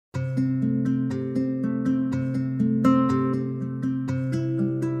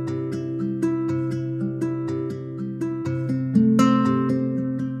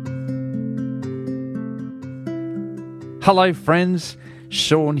Hello friends,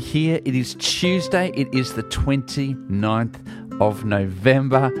 Sean here. It is Tuesday, it is the 29th of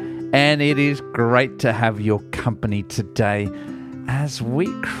November, and it is great to have your company today as we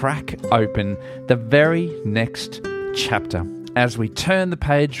crack open the very next chapter. As we turn the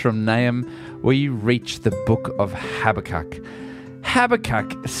page from Nahum, we reach the book of Habakkuk.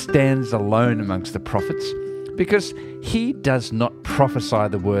 Habakkuk stands alone amongst the prophets because he does not prophesy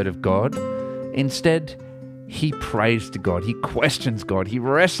the word of God. Instead, he prays to God, he questions God, he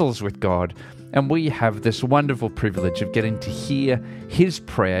wrestles with God, and we have this wonderful privilege of getting to hear his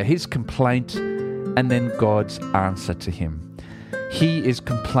prayer, his complaint, and then God's answer to him. He is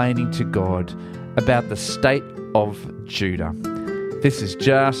complaining to God about the state of Judah. This is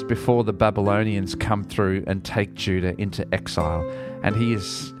just before the Babylonians come through and take Judah into exile, and he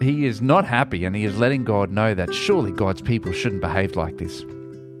is not happy, and he is letting God know that surely God's people shouldn't behave like this.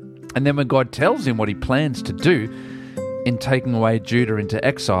 And then when God tells him what he plans to do in taking away Judah into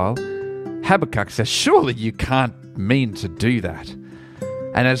exile, Habakkuk says, surely you can't mean to do that.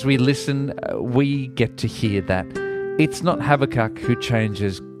 And as we listen, we get to hear that it's not Habakkuk who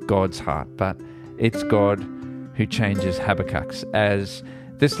changes God's heart, but it's God who changes Habakkuk's. As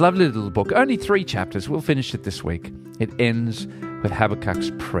this lovely little book, only 3 chapters, we'll finish it this week. It ends with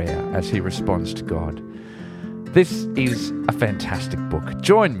Habakkuk's prayer as he responds to God. This is a fantastic book.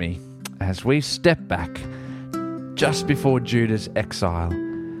 Join me as we step back just before Judah's exile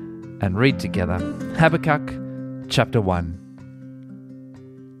and read together Habakkuk chapter 1.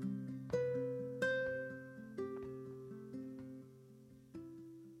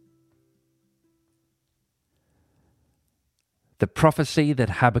 The prophecy that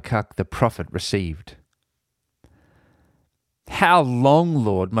Habakkuk the prophet received. How long,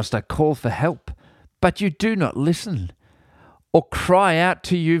 Lord, must I call for help? But you do not listen, or cry out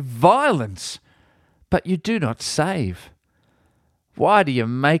to you violence, but you do not save. Why do you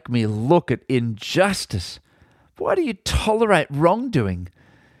make me look at injustice? Why do you tolerate wrongdoing?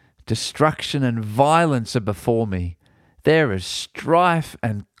 Destruction and violence are before me. There is strife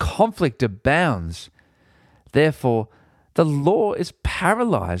and conflict abounds. Therefore, the law is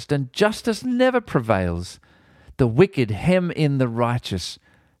paralyzed and justice never prevails. The wicked hem in the righteous,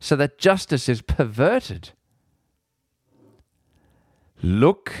 so that justice is perverted.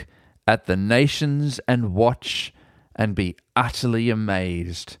 Look at the nations and watch and be utterly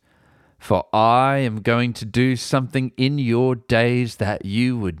amazed. For I am going to do something in your days that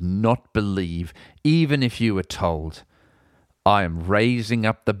you would not believe, even if you were told. I am raising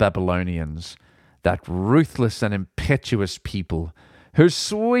up the Babylonians, that ruthless and impetuous people, who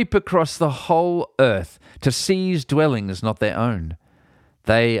sweep across the whole earth to seize dwellings not their own.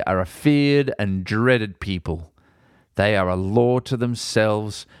 They are a feared and dreaded people. They are a law to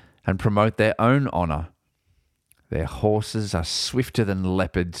themselves and promote their own honor. Their horses are swifter than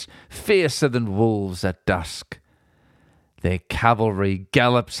leopards, fiercer than wolves at dusk. Their cavalry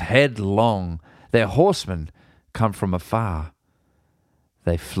gallops headlong. Their horsemen come from afar.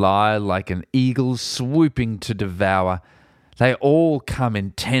 They fly like an eagle swooping to devour. They all come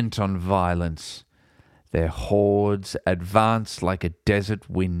intent on violence. Their hordes advance like a desert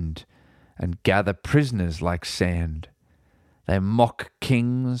wind and gather prisoners like sand. They mock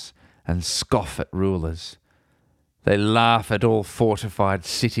kings and scoff at rulers. They laugh at all fortified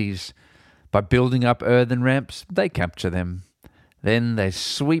cities. By building up earthen ramps, they capture them. Then they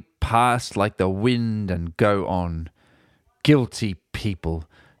sweep past like the wind and go on. Guilty people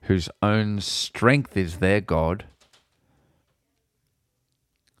whose own strength is their God.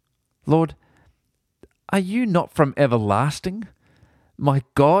 Lord, are you not from everlasting? My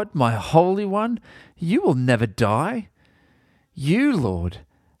God, my Holy One, you will never die. You, Lord,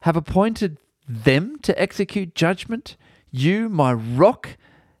 have appointed them to execute judgment. You, my rock,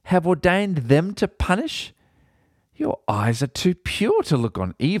 have ordained them to punish. Your eyes are too pure to look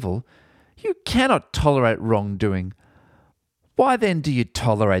on evil. You cannot tolerate wrongdoing. Why then do you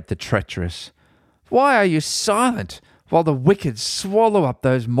tolerate the treacherous? Why are you silent while the wicked swallow up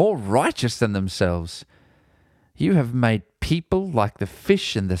those more righteous than themselves? You have made people like the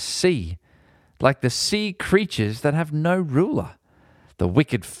fish in the sea, like the sea creatures that have no ruler. The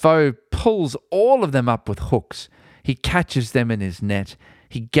wicked foe pulls all of them up with hooks. He catches them in his net.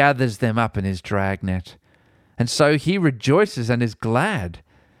 He gathers them up in his dragnet. And so he rejoices and is glad.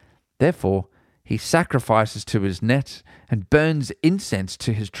 Therefore, he sacrifices to his net and burns incense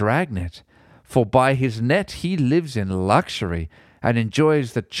to his dragnet. For by his net he lives in luxury and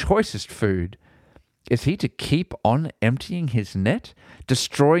enjoys the choicest food. Is he to keep on emptying his net,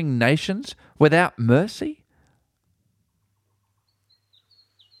 destroying nations without mercy?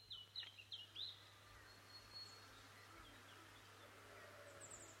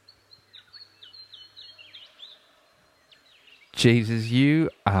 Jesus, you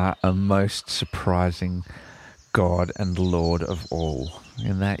are a most surprising God and Lord of all,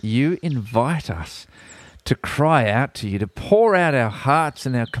 in that you invite us to cry out to you, to pour out our hearts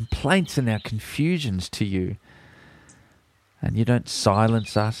and our complaints and our confusions to you. And you don't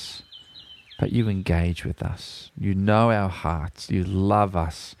silence us, but you engage with us. You know our hearts, you love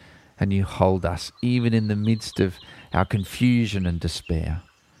us, and you hold us, even in the midst of our confusion and despair.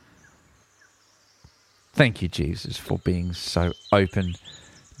 Thank you, Jesus, for being so open,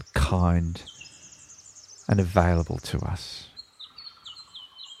 kind, and available to us.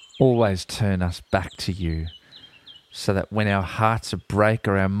 Always turn us back to you, so that when our hearts are break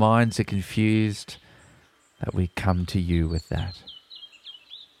or our minds are confused, that we come to you with that.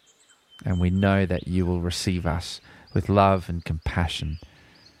 And we know that you will receive us with love and compassion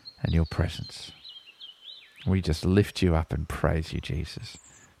and your presence. We just lift you up and praise you, Jesus,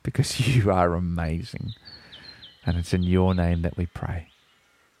 because you are amazing. And it's in your name that we pray.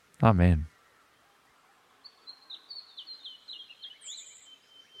 Amen.